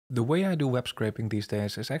The way I do web scraping these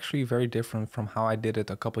days is actually very different from how I did it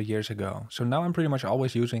a couple years ago. So now I'm pretty much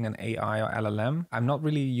always using an AI or LLM. I'm not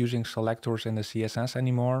really using selectors in the CSS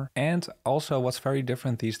anymore. And also what's very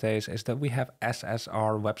different these days is that we have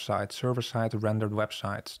SSR websites, server-side rendered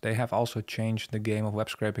websites. They have also changed the game of web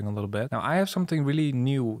scraping a little bit. Now I have something really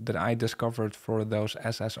new that I discovered for those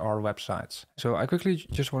SSR websites. So I quickly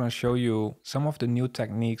just want to show you some of the new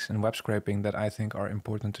techniques in web scraping that I think are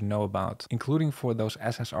important to know about, including for those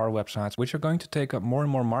SSR websites, which are going to take up more and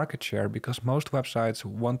more market share because most websites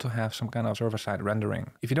want to have some kind of server-side rendering.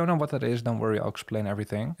 If you don't know what that is, don't worry, I'll explain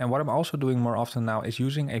everything. And what I'm also doing more often now is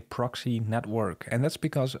using a proxy network. And that's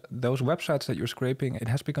because those websites that you're scraping, it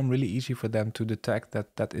has become really easy for them to detect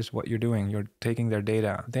that that is what you're doing. You're taking their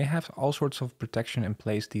data. They have all sorts of protection in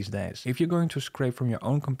place these days. If you're going to scrape from your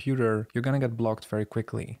own computer, you're going to get blocked very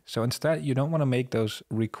quickly. So instead, you don't want to make those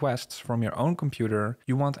requests from your own computer.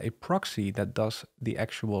 You want a proxy that does the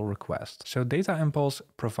actual request. So DataImpulse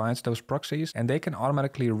provides those proxies and they can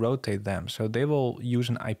automatically rotate them. So they will use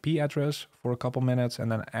an IP address for a couple minutes and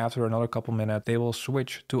then after another couple minutes, they will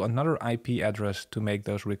switch to another IP address to make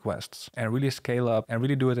those requests and really scale up and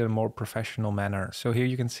really do it in a more professional manner. So here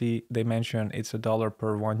you can see they mention it's $1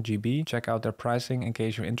 per 1 GB. Check out their pricing in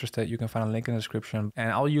case you're interested. You can find a link in the description and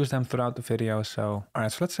I'll use them throughout the video. So, all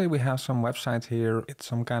right, so let's say we have some website here. It's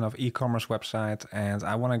some kind of e-commerce website and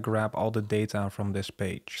I want to grab all the data from this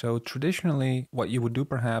page. So traditionally, what you would do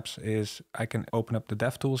perhaps is I can open up the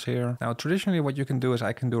DevTools here. Now, traditionally, what you can do is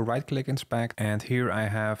I can do right-click inspect, and here I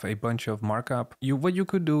have a bunch of markup. What you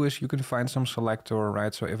could do is you can find some selector,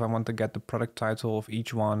 right? So if I want to get the product title of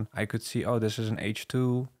each one, I could see, oh, this is an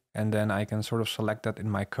H2. And then I can sort of select that in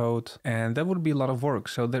my code. And that would be a lot of work.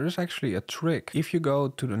 So there is actually a trick. If you go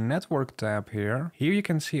to the network tab here you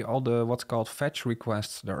can see all the what's called fetch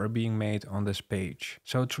requests that are being made on this page.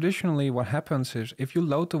 So traditionally what happens is if you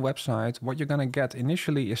load the website, what you're going to get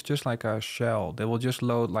initially is just like a shell. They will just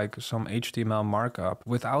load like some HTML markup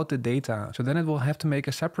without the data. So then it will have to make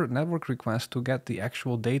a separate network request to get the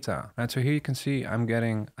actual data. Right? So here you can see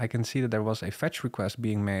I can see that there was a fetch request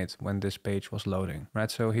being made when this page was loading.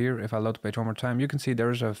 Right? So here, if I load the page one more time, you can see there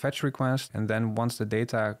is a fetch request. And then once the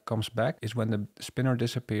data comes back is when the spinner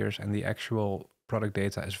disappears and the actual product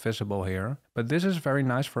data is visible here. But this is very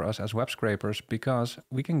nice for us as web scrapers because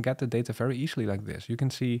we can get the data very easily like this. You can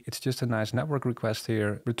see it's just a nice network request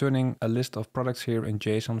here, returning a list of products here in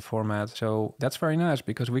JSON format. So that's very nice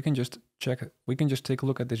because we can just check it. We can just take a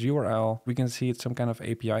look at this URL. We can see it's some kind of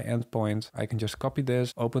API endpoint. I can just copy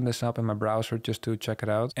this, open this up in my browser just to check it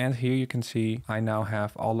out. And here you can see I now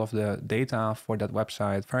have all of the data for that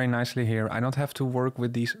website very nicely here. I don't have to work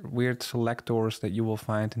with these weird selectors that you will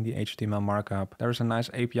find in the HTML markup. There's a nice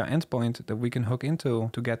API endpoint that we can hook into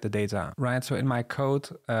to get the data, right? So in my code,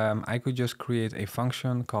 I could just create a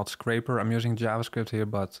function called scraper. I'm using JavaScript here,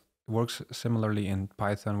 but it works similarly in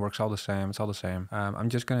Python, works all the same. It's all the same. I'm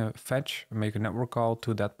just going to fetch, make a network call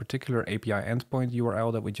to that particular API endpoint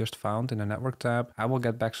URL that we just found in the network tab. I will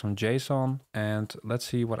get back some JSON and let's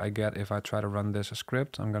see what I get if I try to run this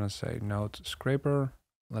script. I'm going to say node scraper.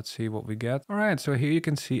 Let's see what we get. All right, so here you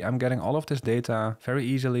can see I'm getting all of this data very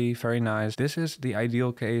easily, very nice. This is the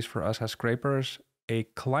ideal case for us as scrapers. A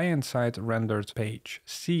client-side rendered page,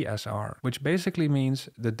 CSR, which basically means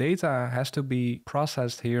the data has to be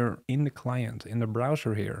processed here in the client, in the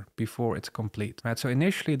browser here, before it's complete. Right? So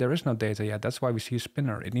initially there is no data yet. That's why we see a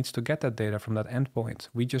spinner. It needs to get that data from that endpoint.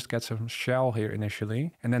 We just get some shell here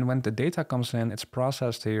initially. And then when the data comes in, it's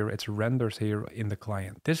processed here, it's rendered here in the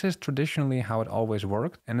client. This is traditionally how it always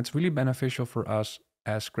worked. And it's really beneficial for us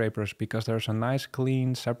as scrapers because there's a nice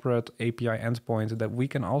clean separate API endpoint that we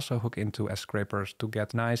can also hook into as scrapers to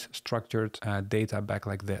get nice structured data back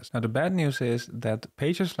like this. Now the bad news is that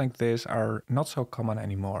pages like this are not so common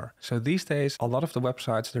anymore. So these days a lot of the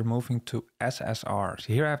websites they're moving to SSR.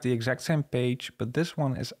 So here I have the exact same page, but this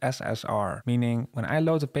one is SSR, meaning when I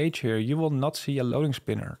load a page here you will not see a loading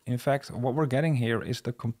spinner. In fact, what we're getting here is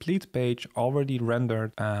the complete page already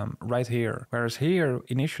rendered right here. Whereas here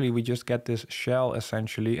initially we just get this shell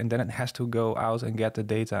essentially, and then it has to go out and get the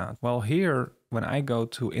data. Well, here, when I go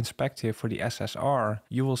to inspect here for the SSR,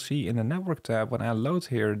 you will see in the network tab, when I load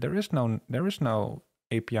here, there is no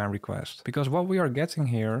API request. Because what we are getting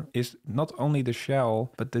here is not only the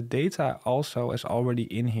shell, but the data also is already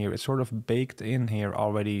in here. It's sort of baked in here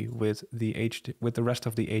already with the rest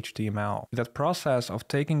of the HTML. That process of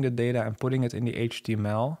taking the data and putting it in the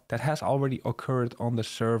HTML, that has already occurred on the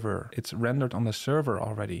server. It's rendered on the server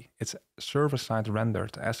already. It's server-side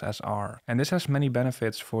rendered, SSR. And this has many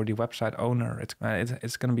benefits for the website owner.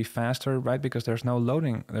 It's going to be faster, right? Because there's no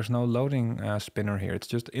loading spinner here. It's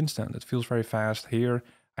just instant. It feels very fast here.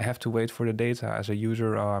 I have to wait for the data as a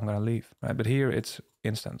user. Oh, I'm going to leave, right? But here it's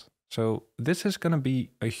instant. So this is going to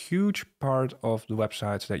be a huge part of the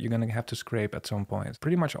websites that you're going to have to scrape at some point.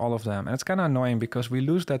 Pretty much all of them. And it's kind of annoying because we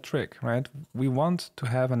lose that trick, right? We want to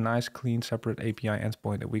have a nice, clean, separate API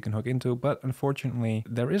endpoint that we can hook into, but unfortunately,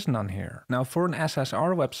 there is none here. Now, for an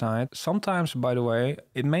SSR website, sometimes, by the way,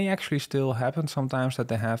 it may actually still happen sometimes that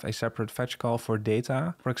they have a separate fetch call for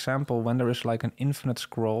data. For example, when there is like an infinite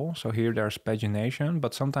scroll. So here there's pagination,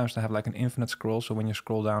 but sometimes they have like an infinite scroll. So when you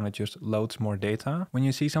scroll down, it just loads more data. When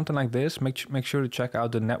you see something like this, make sure to check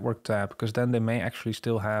out the network tab, because then they may actually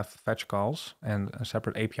still have fetch calls and a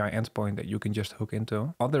separate API endpoint that you can just hook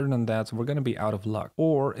into. Other than that, we're going to be out of luck.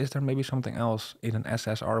 Or is there maybe something else in an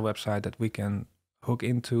SSR website that we can hook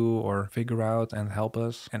into or figure out and help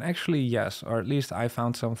us? And actually, yes, or at least I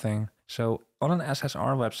found something. So on an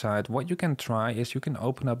SSR website, what you can try is you can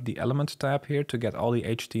open up the Elements tab here to get all the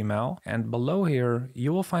HTML. And below here,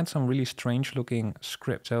 you will find some really strange looking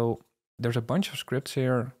script. So there's a bunch of scripts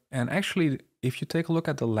here. And actually, if you take a look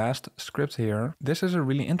at the last script here, this is a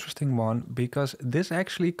really interesting one because this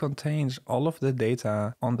actually contains all of the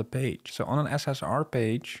data on the page. So on an SSR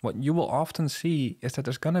page, what you will often see is that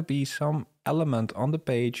there's going to be some element on the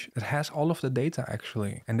page that has all of the data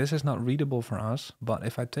actually. And this is not readable for us. But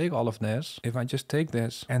if I take all of this, if I just take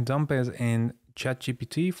this and dump it in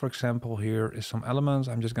ChatGPT, for example, here is some elements.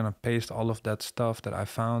 I'm just going to paste all of that stuff that I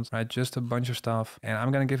found, right? Just a bunch of stuff. And I'm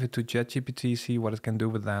going to give it to ChatGPT, see what it can do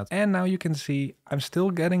with that. And now you can see I'm still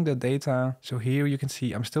getting the data. So here you can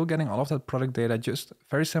see I'm still getting all of that product data, just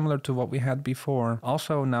very similar to what we had before.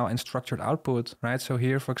 Also now in structured output, right? So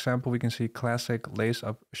here, for example, we can see classic lace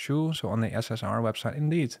up shoe. So on the SSR website,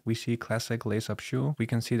 indeed, we see classic lace up shoe. We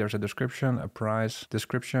can see there's a description, a price,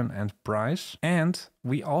 description, and price. And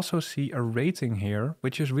we also see a rating here,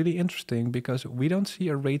 which is really interesting because we don't see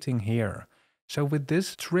a rating here. So with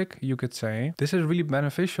this trick, you could say, this is really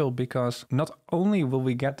beneficial because not only will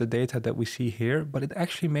we get the data that we see here, but it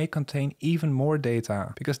actually may contain even more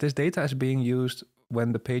data because this data is being used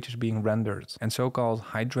when the page is being rendered and so-called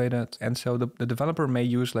hydrated. And so the developer may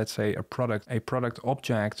use, let's say, a product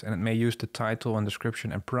object, and it may use the title and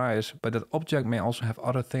description and price, but that object may also have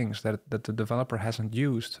other things that the developer hasn't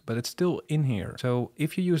used, but it's still in here. So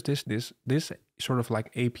if you use this sort of like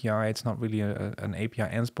API, it's not really an API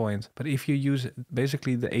endpoint, but if you use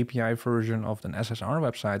basically the API version of an SSR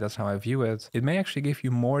website, that's how I view it, it may actually give you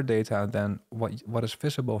more data than what is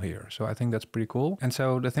visible here. So I think that's pretty cool. And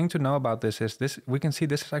so the thing to know about this is we can see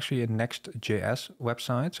this is actually a Next.js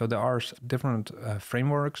website. So there are different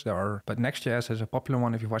frameworks, but Next.js is a popular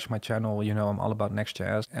one. If you watch my channel, you know I'm all about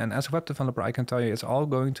Next.js. And as a web developer, I can tell you it's all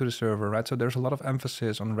going to the server, right? So there's a lot of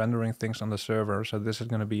emphasis on rendering things on the server. So this is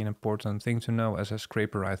going to be an important thing to know as a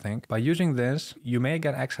scraper, I think. By using this, you may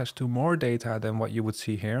get access to more data than what you would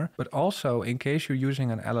see here. But also, in case you're using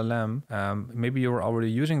an LLM, maybe you're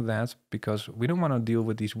already using that because we don't want to deal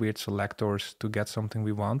with these weird selectors to get something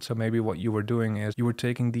we want. So maybe what you were doing is you were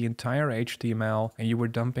taking the entire HTML and you were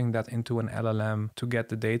dumping that into an LLM to get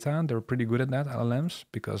the data. They're pretty good at that, LLMs,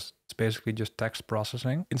 because it's basically just text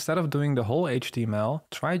processing. Instead of doing the whole HTML,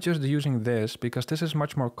 try just using this because this is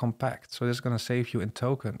much more compact. So this is going to save you in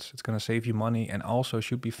tokens. It's going to save you money and also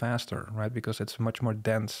should be faster, right? Because it's a much more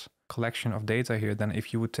dense collection of data here than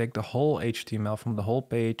if you would take the whole HTML from the whole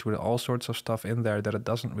page with all sorts of stuff in there that it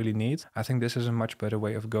doesn't really need. I think this is a much better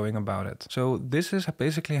way of going about it. So this is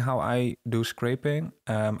basically how I do scraping.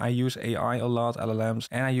 I use AI a lot, LLMs,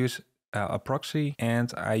 and I use a proxy,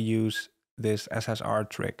 and I use this SSR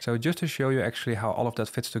trick. So just to show you actually how all of that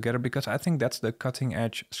fits together, because I think that's the cutting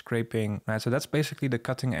edge scraping, right? So that's basically the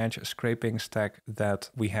cutting edge scraping stack that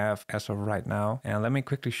we have as of right now. And let me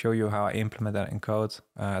quickly show you how I implement that in code.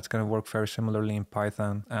 It's going to work very similarly in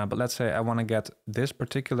Python. But let's say I want to get this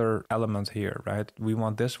particular element here, right? We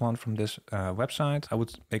want this one from this website. I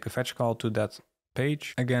would make a fetch call to that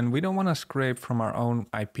page. Again, we don't want to scrape from our own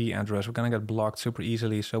IP address. We're going to get blocked super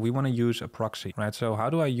easily. So we want to use a proxy, right? So how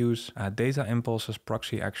do I use DataImpulse's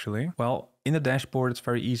proxy actually? Well, in the dashboard, it's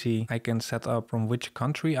very easy. I can set up from which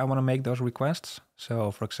country I want to make those requests. So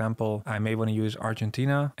for example, I may want to use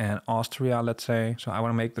Argentina and Austria, let's say. So I want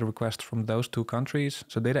to make the request from those two countries.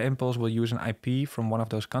 So DataImpulse will use an IP from one of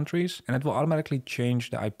those countries, and it will automatically change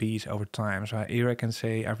the IPs over time. So here I can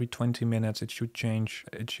say every 20 minutes it should change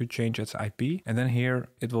its IP. And then here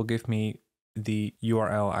it will give me the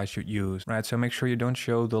URL I should use, right? So make sure you don't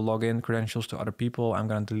show the login credentials to other people. I'm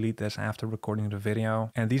going to delete this after recording the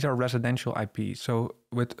video. And these are residential IPs. So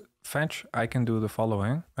with fetch, I can do the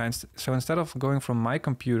following. Right? So instead of going from my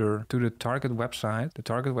computer to the target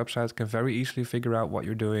website can very easily figure out what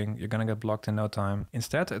you're doing. You're going to get blocked in no time.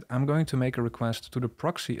 Instead, I'm going to make a request to the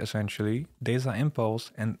proxy, essentially,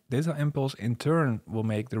 DataImpulse, and DataImpulse in turn will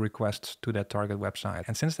make the requests to that target website.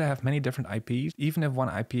 And since they have many different IPs, even if one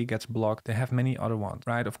IP gets blocked, they have many other ones,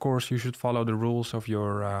 right? Of course, you should follow the rules of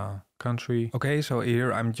your country. Okay, so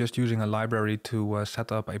here I'm just using a library to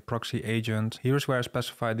set up a proxy agent. Here's where I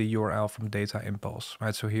specify the URL from DataImpulse,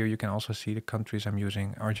 right? So here you can also see the countries I'm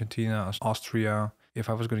using: Argentina, Austria. If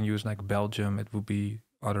I was going to use like Belgium, it would be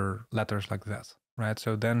other letters like that, right?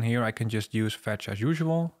 So then here I can just use fetch as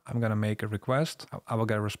usual. I'm going to make a request. I will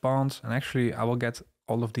get a response, and actually I will get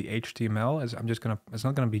all of the HTML. It's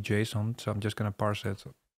not going to be JSON, so I'm just going to parse it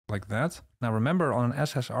like that. Now remember, on an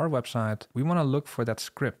SSR website, we want to look for that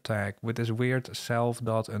script tag with this weird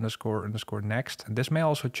self.__next. And this may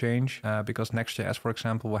also change because Next.js, for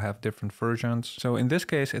example, will have different versions. So in this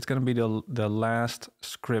case, it's going to be the last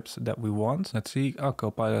script that we want. Let's see. Oh,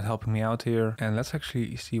 Copilot helping me out here. And let's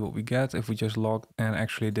actually see what we get if we just log. And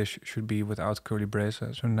actually this should be without curly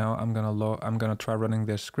braces. So now I'm going to try running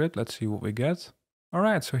this script. Let's see what we get. All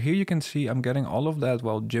right, so here you can see I'm getting all of that,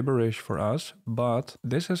 well, gibberish for us, but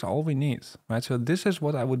this is all we need, right? So this is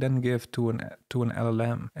what I would then give to an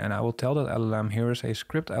LLM, and I will tell that LLM, here is a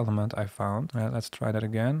script element I found. Right, let's try that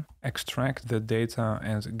again. Extract the data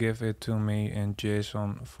and give it to me in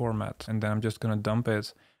JSON format, and then I'm just gonna dump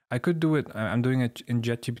it. I could do it, I'm doing it in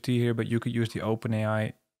JetGPT here, but you could use the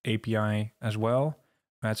OpenAI API as well,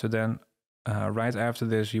 right? So then right after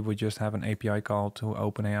this, you would just have an API call to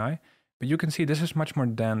OpenAI. But you can see this is much more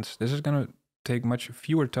dense. This is going to take much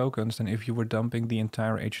fewer tokens than if you were dumping the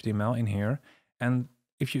entire HTML in here. And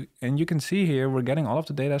you can see here, we're getting all of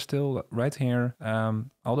the data still right here,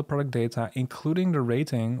 all the product data, including the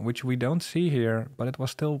rating, which we don't see here, but it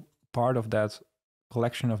was still part of that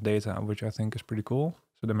collection of data, which I think is pretty cool.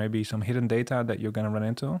 So there may be some hidden data that you're going to run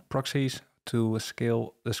into. Proxies to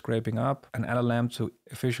scale the scraping up, an LLM to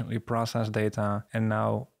efficiently process data, and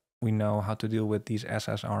now we know how to deal with these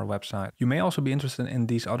SSR websites. You may also be interested in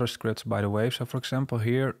these other scripts, by the way. So for example,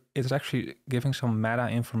 here, it's actually giving some meta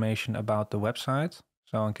information about the website.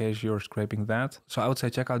 So in case you're scraping that. So I would say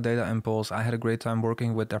check out DataImpulse. I had a great time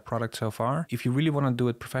working with their product so far. If you really want to do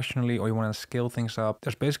it professionally or you want to scale things up,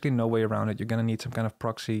 there's basically no way around it. You're going to need some kind of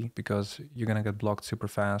proxy because you're going to get blocked super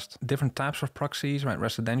fast. Different types of proxies, right?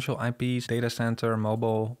 Residential IPs, data center,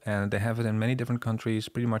 mobile, and they have it in many different countries,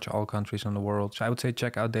 pretty much all countries in the world. So I would say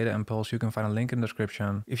check out DataImpulse. You can find a link in the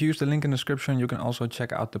description. If you use the link in the description, you can also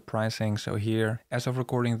check out the pricing. So here, as of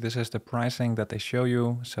recording, this is the pricing that they show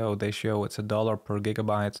you. So they show it's $1 per gigabyte.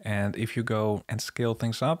 And if you go and scale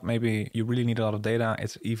things up, maybe you really need a lot of data,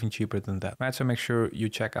 it's even cheaper than that, right? So make sure you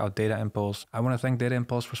check out DataImpulse. I want to thank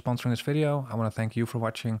DataImpulse for sponsoring this video. I want to thank you for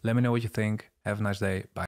watching. Let me know what you think. Have a nice day. Bye.